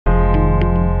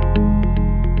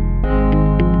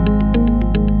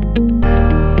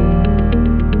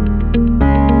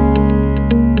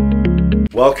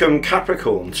Welcome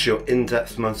Capricorn to your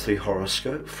in-depth monthly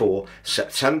horoscope for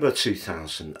September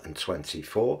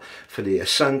 2024 for the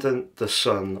Ascendant, the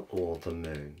Sun or the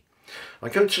Moon.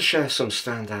 I'm going to share some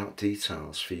standout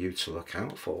details for you to look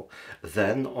out for.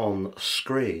 Then on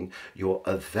screen your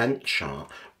event chart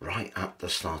right at the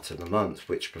start of the month,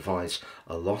 which provides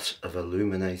a lot of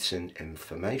illuminating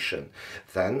information.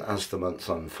 Then as the month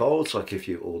unfolds, I'll give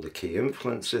you all the key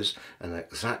influences and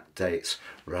exact dates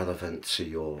relevant to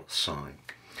your sign.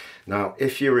 Now,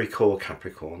 if you recall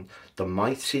Capricorn, the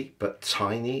mighty but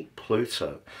tiny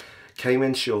Pluto came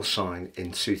into your sign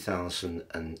in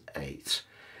 2008.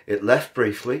 It left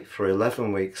briefly for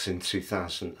 11 weeks in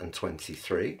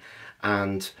 2023,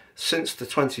 and since the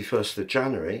 21st of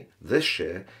January this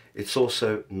year, it's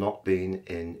also not been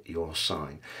in your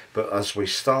sign. But as we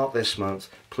start this month,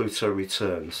 Pluto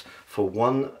returns for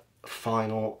one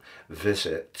final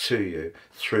visit to you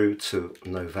through to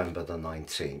November the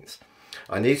 19th.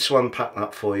 I need to unpack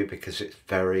that for you because it's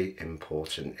very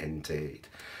important indeed.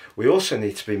 We also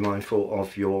need to be mindful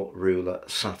of your ruler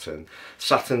Saturn.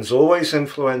 Saturn's always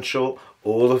influential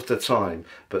all of the time,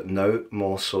 but no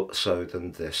more so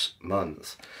than this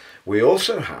month. We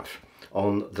also have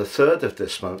on the 3rd of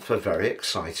this month a very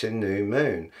exciting new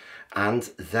moon. And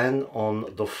then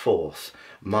on the 4th,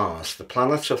 Mars, the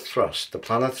planet of thrust, the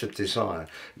planet of desire,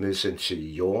 moves into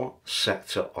your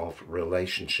sector of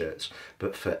relationships,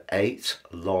 but for 8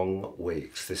 long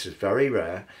weeks. This is very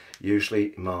rare.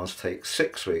 Usually Mars takes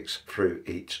 6 weeks through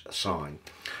each sign.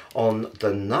 On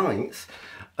the 9th,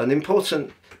 an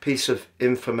important piece of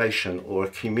information or a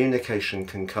communication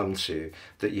can come to you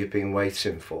that you've been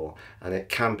waiting for, and it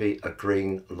can be a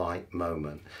green light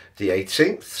moment. The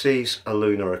 18th sees a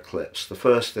lunar eclipse, the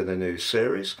first in a new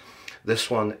series.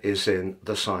 This one is in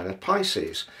the sign of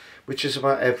Pisces, which is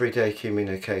about everyday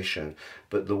communication,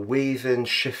 but the weaving,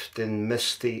 shifting,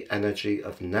 misty energy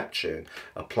of Neptune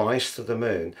applies to the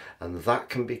moon, and that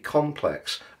can be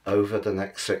complex over the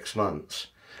next 6 months.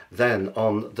 Then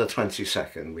on the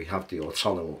 22nd, we have the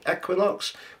autumnal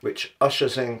equinox, which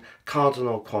ushers in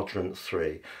cardinal quadrant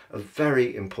 3, a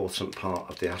very important part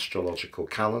of the astrological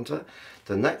calendar.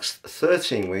 The next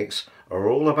 13 weeks are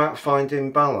all about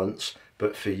finding balance,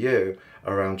 but for you,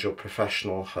 around your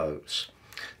professional hopes.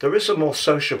 There is a more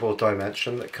sociable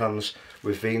dimension that comes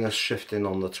with Venus shifting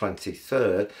on the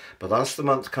 23rd, but as the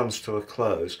month comes to a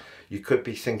close, you could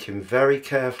be thinking very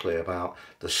carefully about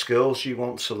the skills you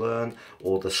want to learn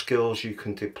or the skills you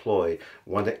can deploy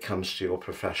when it comes to your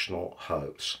professional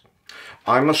hopes.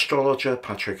 I'm astrologer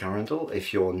Patrick Arundell.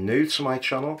 If you're new to my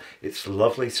channel, it's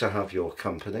lovely to have your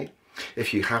company.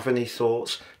 If you have any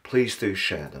thoughts, please do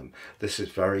share them. This is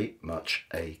very much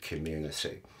a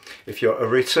community. If you're a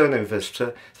returning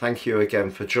visitor, thank you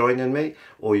again for joining me.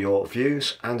 All your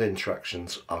views and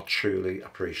interactions are truly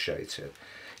appreciated.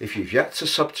 If you've yet to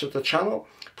sub to the channel,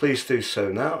 please do so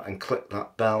now and click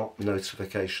that bell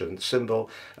notification symbol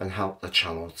and help the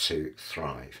channel to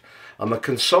thrive. I'm a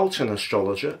consulting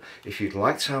astrologer. If you'd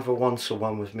like to have a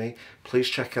one-to-one with me, please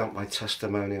check out my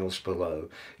testimonials below.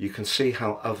 You can see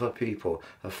how other people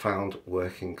have found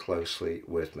working closely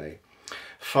with me.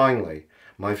 Finally,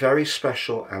 my very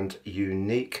special and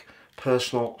unique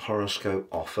personal horoscope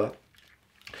offer.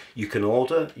 You can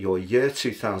order your year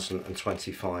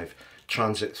 2025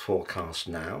 transit forecast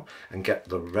now and get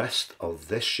the rest of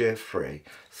this year free.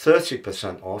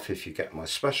 30% off if you get my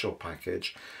special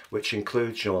package, which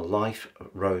includes your life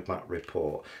roadmap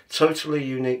report. Totally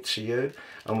unique to you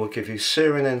and will give you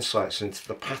searing insights into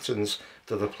the patterns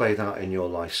that are played out in your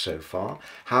life so far,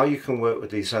 how you can work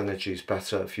with these energies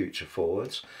better future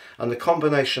forwards, and the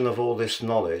combination of all this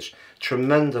knowledge,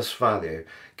 tremendous value,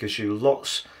 gives you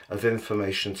lots of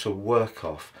information to work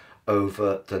off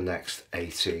over the next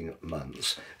 18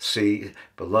 months. See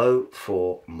below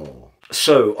for more.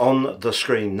 So on the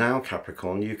screen now,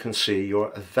 Capricorn, you can see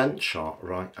your event chart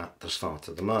right at the start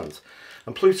of the month.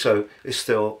 And Pluto is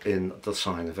still in the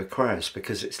sign of Aquarius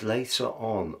because it's later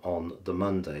on the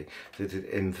Monday that it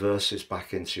inverses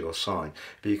back into your sign.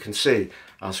 But you can see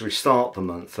as we start the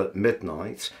month at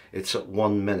midnight, it's at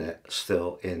 1 minute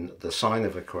still in the sign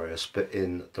of Aquarius, but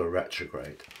in the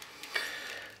retrograde.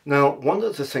 Now, one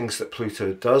of the things that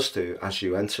Pluto does do as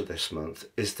you enter this month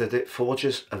is that it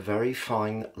forges a very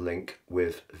fine link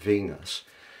with Venus.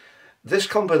 This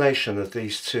combination of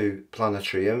these two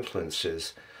planetary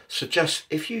influences suggests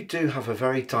if you do have a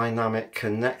very dynamic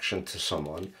connection to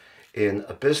someone in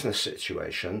a business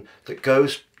situation that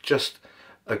goes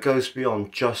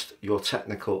beyond just your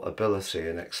technical ability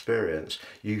and experience,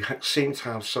 you seem to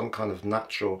have some kind of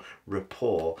natural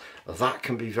rapport, that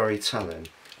can be very telling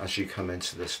as you come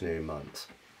into this new month.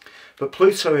 But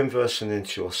Pluto inversing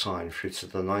into your sign through to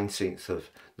the 19th of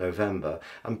November,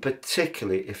 and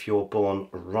particularly if you're born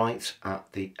right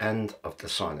at the end of the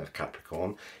sign of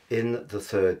Capricorn in the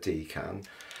third decan,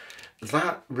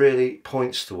 that really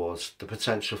points towards the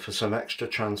potential for some extra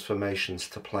transformations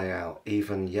to play out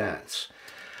even yet.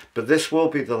 But this will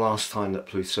be the last time that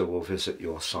Pluto will visit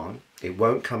your sign. It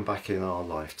won't come back in our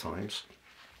lifetimes.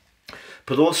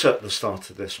 But also at the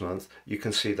start of this month, you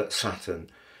can see that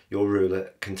Saturn, your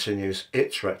ruler, continues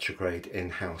its retrograde in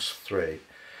house 3.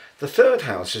 The third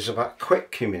house is about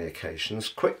quick communications,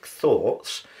 quick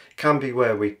thoughts, can be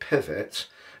where we pivot,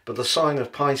 but the sign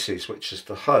of Pisces, which is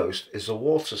the host, is a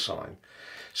water sign.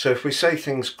 So if we say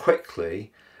things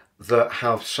quickly that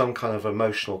have some kind of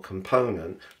emotional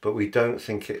component, but we don't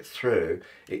think it through,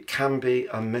 it can be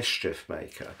a mischief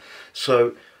maker.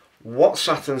 So what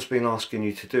Saturn's been asking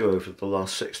you to do over the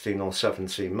last 16 or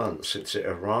 17 months since it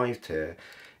arrived here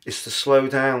is to slow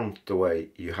down the way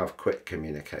you have quick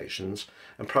communications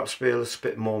and perhaps be a little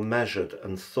bit more measured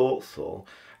and thoughtful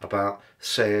about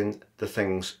saying the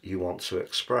things you want to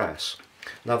express.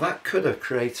 Now that could have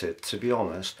created, to be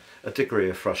honest, a degree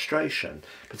of frustration,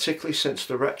 particularly since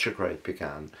the retrograde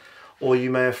began, or you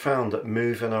may have found that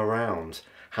moving around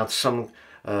had some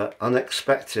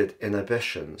unexpected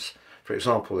inhibitions. For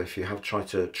example, if you have tried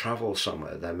to travel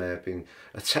somewhere, there may have been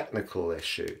a technical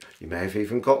issue. You may have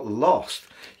even got lost.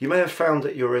 You may have found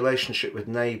that your relationship with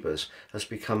neighbours has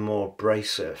become more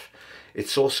abrasive.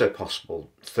 It's also possible,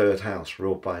 third house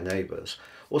ruled by neighbours,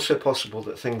 also possible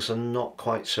that things are not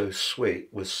quite so sweet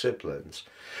with siblings.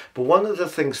 But one of the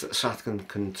things that Saturn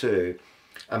can do,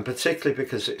 and particularly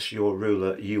because it's your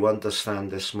ruler, you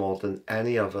understand this more than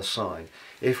any other sign.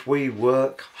 If we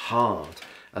work hard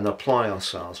and apply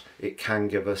ourselves, it can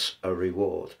give us a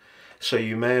reward. So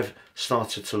you may have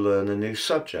started to learn a new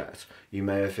subject. You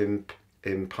may have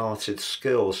imparted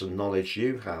skills and knowledge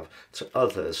you have to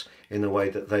others in a way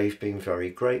that they've been very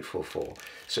grateful for.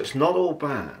 So it's not all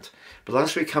bad. But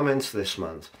as we come into this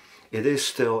month, it is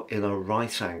still in a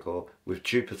right angle with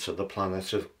Jupiter, the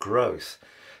planet of growth.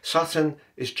 Saturn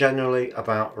is generally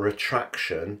about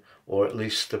retraction, or at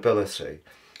least stability.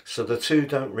 So the two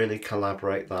don't really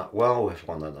collaborate that well with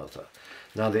one another.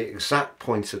 Now the exact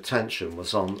point of tension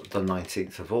was on the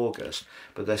 19th of August,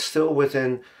 but they're still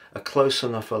within a close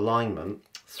enough alignment,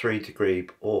 3-degree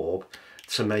orb,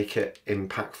 to make it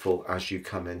impactful as you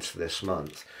come into this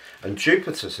month. And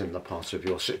Jupiter's in the part of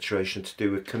your situation to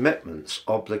do with commitments,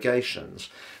 obligations,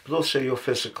 but also your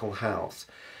physical health.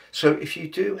 So if you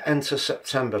do enter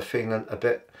September feeling a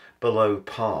bit below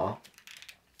par,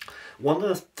 one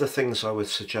of the things I would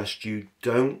suggest you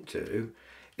don't do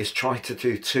is try to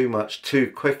do too much too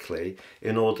quickly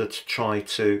in order to try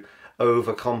to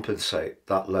overcompensate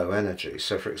that low energy.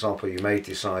 So for example, you may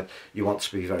decide you want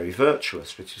to be very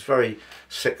virtuous, which is very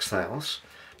 6th house,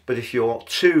 but if you're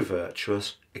too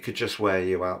virtuous, it could just wear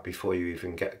you out before you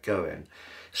even get going.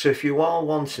 So if you are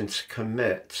wanting to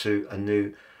commit to a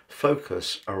new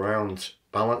focus around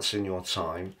balancing your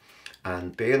time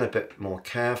and being a bit more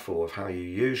careful of how you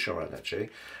use your energy,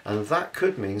 and that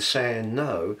could mean saying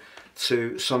no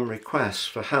to some requests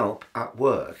for help at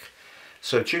work.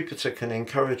 So Jupiter can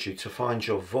encourage you to find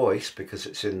your voice because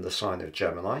it's in the sign of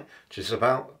Gemini, which is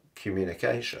about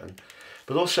communication.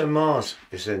 But also Mars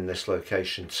is in this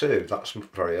location too. That's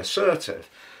very assertive,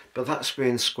 but that's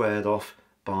being squared off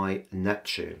by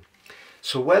Neptune.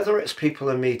 So whether it's people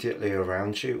immediately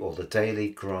around you or the daily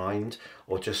grind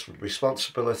or just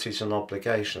responsibilities and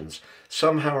obligations,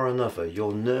 somehow or another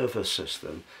your nervous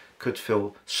system could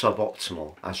feel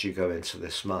suboptimal as you go into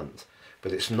this month.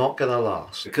 But it's not going to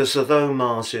last, because although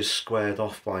Mars is squared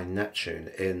off by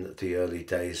Neptune in the early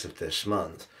days of this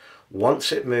month,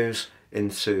 once it moves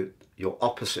into your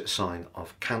opposite sign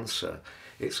of Cancer,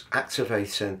 it's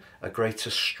activating a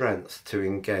greater strength to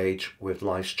engage with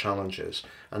life's challenges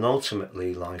and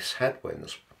ultimately life's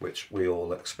headwinds, which we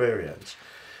all experience.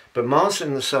 But Mars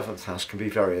in the 7th house can be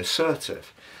very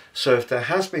assertive. So if there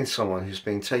has been someone who's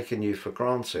been taking you for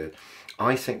granted,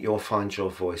 I think you'll find your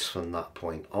voice from that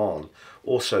point on.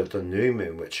 Also, the new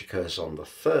moon, which occurs on the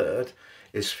 3rd,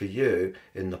 is for you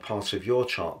in the part of your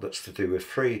chart that's to do with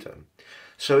freedom.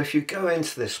 So if you go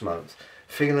into this month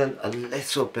feeling a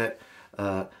little bit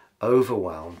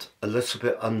overwhelmed, a little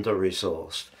bit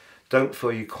under-resourced, don't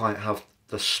feel you quite have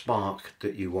the spark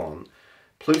that you want,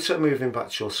 Pluto moving back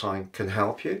to your sign can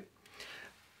help you.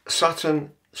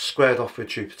 Saturn squared off with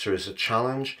Jupiter is a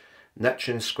challenge.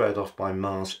 Neptune squared off by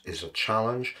Mars is a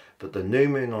challenge, but the new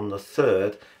moon on the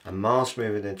 3rd and Mars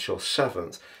moving into your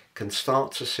 7th can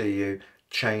start to see you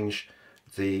change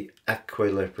the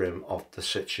equilibrium of the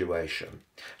situation.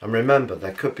 And remember,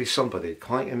 there could be somebody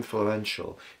quite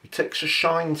influential who takes a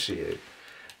shine to you.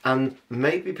 And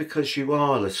maybe because you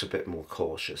are a little bit more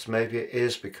cautious, maybe it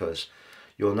is because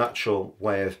your natural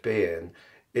way of being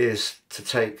is to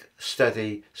take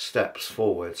steady steps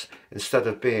forwards instead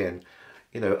of being,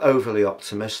 overly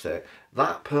optimistic.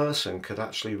 That person could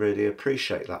actually really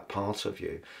appreciate that part of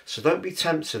you. So don't be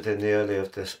tempted in the early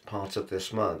of this part of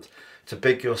this month to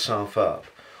big yourself up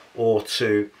or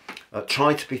to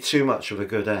try to be too much of a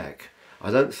good egg.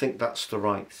 I don't think that's the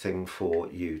right thing for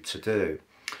you to do.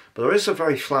 But there is a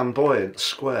very flamboyant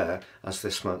square as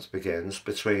this month begins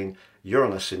between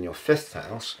Uranus in your 5th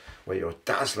house, where you're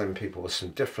dazzling people with some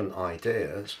different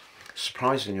ideas,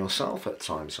 surprising yourself at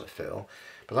times, I feel.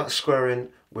 But that's squaring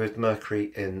with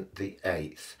Mercury in the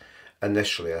 8th,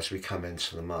 initially as we come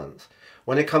into the month.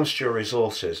 When it comes to your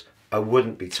resources, I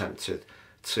wouldn't be tempted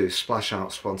to splash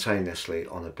out spontaneously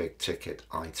on a big ticket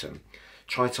item.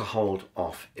 Try to hold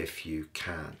off if you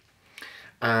can.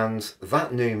 And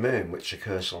that new moon, which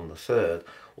occurs on the 3rd,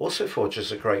 also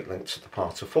forges a great link to the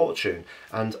path of fortune.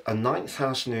 And a 9th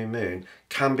house new moon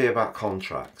can be about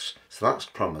contracts, so that's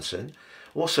promising.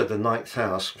 Also, the 9th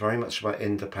house, very much about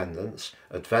independence,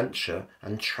 adventure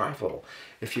and travel.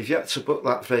 If you've yet to book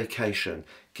that vacation,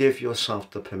 give yourself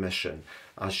the permission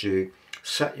as you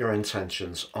set your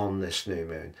intentions on this new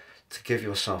moon to give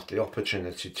yourself the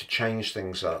opportunity to change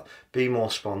things up, be more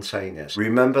spontaneous.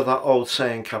 Remember that old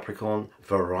saying, Capricorn,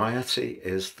 variety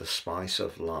is the spice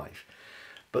of life.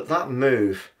 But that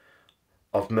move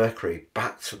of Mercury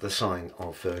back to the sign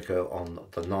of Virgo on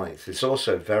the 9th is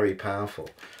also very powerful.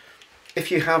 If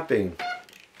you have been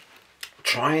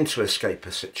trying to escape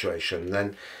a situation,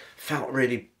 then felt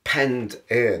really penned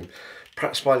in,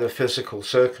 perhaps by the physical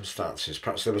circumstances,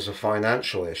 perhaps there was a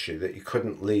financial issue that you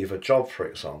couldn't leave a job, for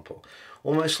example,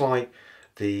 almost like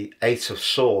the 8 of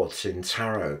Swords in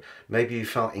tarot, maybe you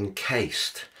felt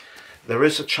encased. There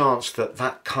is a chance that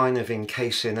that kind of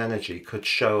encasing energy could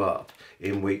show up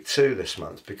in week 2 this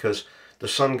month, because the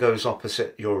Sun goes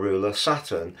opposite your ruler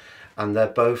Saturn and they're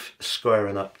both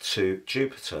squaring up to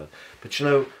Jupiter. But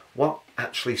what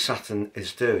actually Saturn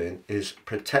is doing is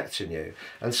protecting you.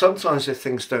 And sometimes if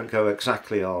things don't go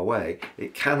exactly our way,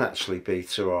 it can actually be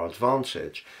to our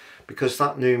advantage, because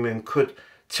that new moon could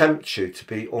tempt you to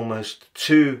be almost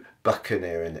too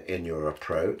buccaneering in your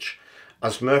approach.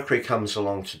 As Mercury comes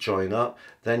along to join up,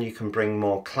 then you can bring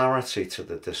more clarity to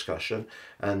the discussion.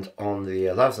 And on the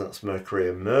 11th, Mercury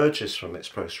emerges from its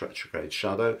post-retrograde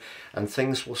shadow and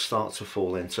things will start to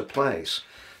fall into place.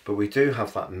 But we do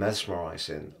have that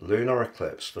mesmerizing lunar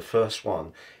eclipse, the first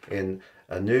one in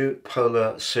a new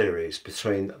polar series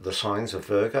between the signs of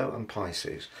Virgo and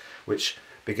Pisces, which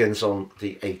begins on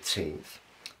the 18th.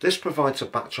 This provides a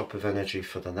backdrop of energy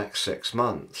for the next 6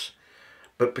 months.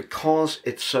 But because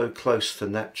it's so close to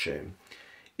Neptune,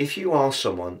 if you are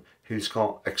someone who's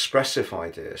got expressive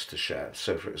ideas to share,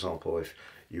 so for example, if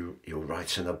you're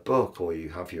writing a book, or you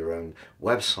have your own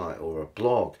website or a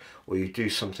blog, or you do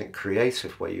something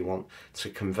creative where you want to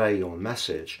convey your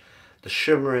message, the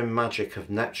shimmering magic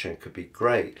of Neptune could be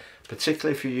great,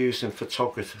 particularly if you're using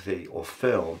photography or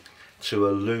film to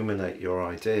illuminate your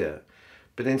idea.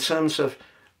 But in terms of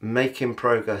making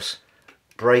progress,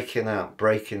 breaking out,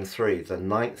 breaking through the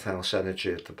 9th house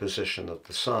energy of the position of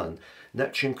the Sun,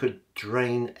 Neptune could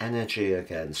drain energy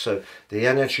again. So the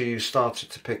energy you started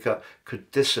to pick up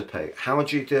could dissipate. How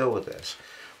would you deal with this?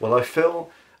 Well, I feel,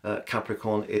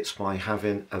 Capricorn, it's by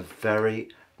having a very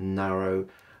narrow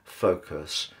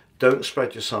focus. Don't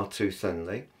spread yourself too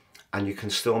thinly, and you can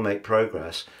still make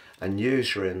progress and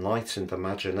use your enlightened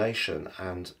imagination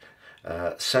and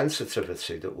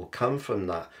sensitivity that will come from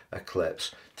that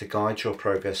eclipse to guide your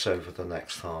progress over the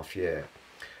next half year.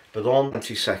 But on the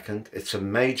 22nd, it's a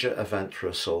major event for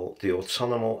us all, the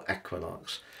autumnal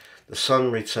equinox. The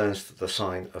Sun returns to the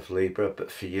sign of Libra,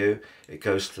 but for you, it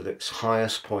goes to its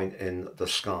highest point in the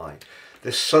sky.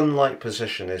 This sun-like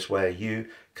position is where you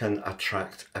can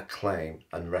attract acclaim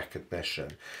and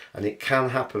recognition, and it can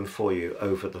happen for you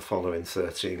over the following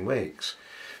 13 weeks.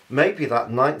 Maybe that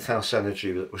 9th house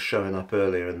energy that was showing up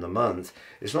earlier in the month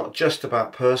is not just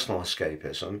about personal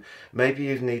escapism. Maybe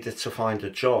you've needed to find a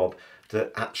job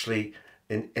that actually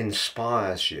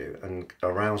inspires you and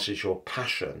arouses your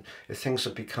passion. If things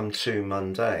have become too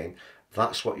mundane,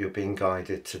 that's what you're being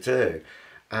guided to do.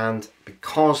 And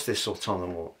because this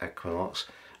autumnal equinox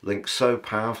links so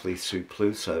powerfully to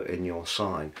Pluto in your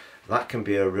sign, that can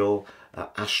be a real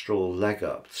astral leg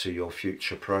up to your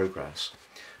future progress.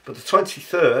 But the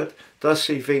 23rd does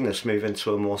see Venus move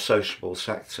into a more sociable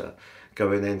sector,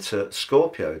 going into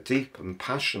Scorpio, deep and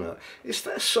passionate. Is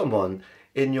there someone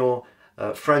in your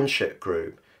friendship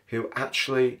group who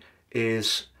actually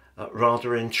is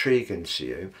rather intriguing to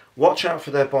you. Watch out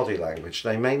for their body language.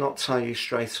 They may not tell you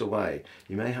straight away.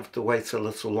 You may have to wait a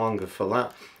little longer for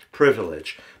that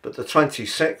privilege. But the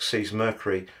 26th sees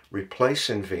Mercury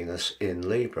replacing Venus in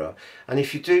Libra. And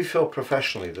if you do feel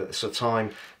professionally that it's a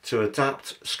time to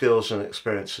adapt skills and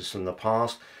experiences from the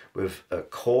past with a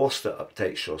course that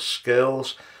updates your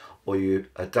skills, or you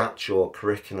adapt your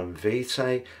curriculum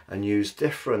vitae and use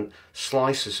different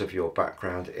slices of your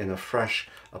background in a fresh,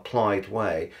 applied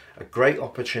way, a great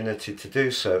opportunity to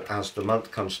do so as the month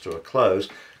comes to a close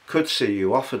could see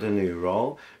you offered a new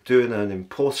role, doing an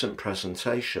important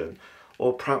presentation,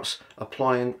 or perhaps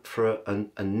applying for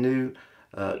a new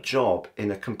job in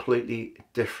a completely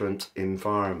different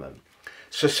environment.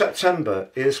 So September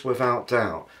is without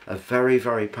doubt a very,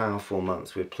 very powerful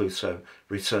month with Pluto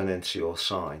returning to your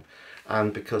sign.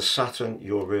 And because Saturn,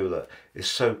 your ruler, is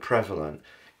so prevalent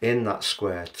in that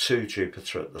square to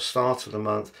Jupiter at the start of the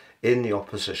month, in the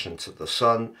opposition to the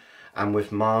Sun, and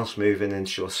with Mars moving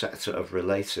into your sector of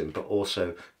relating, but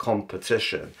also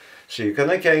competition. So you're going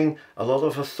to gain a lot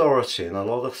of authority and a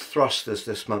lot of thrust as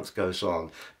this month goes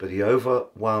on. But the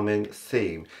overwhelming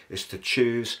theme is to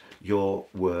choose your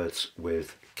words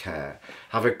with care.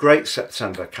 Have a great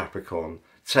September, Capricorn.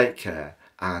 Take care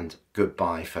and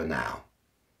goodbye for now.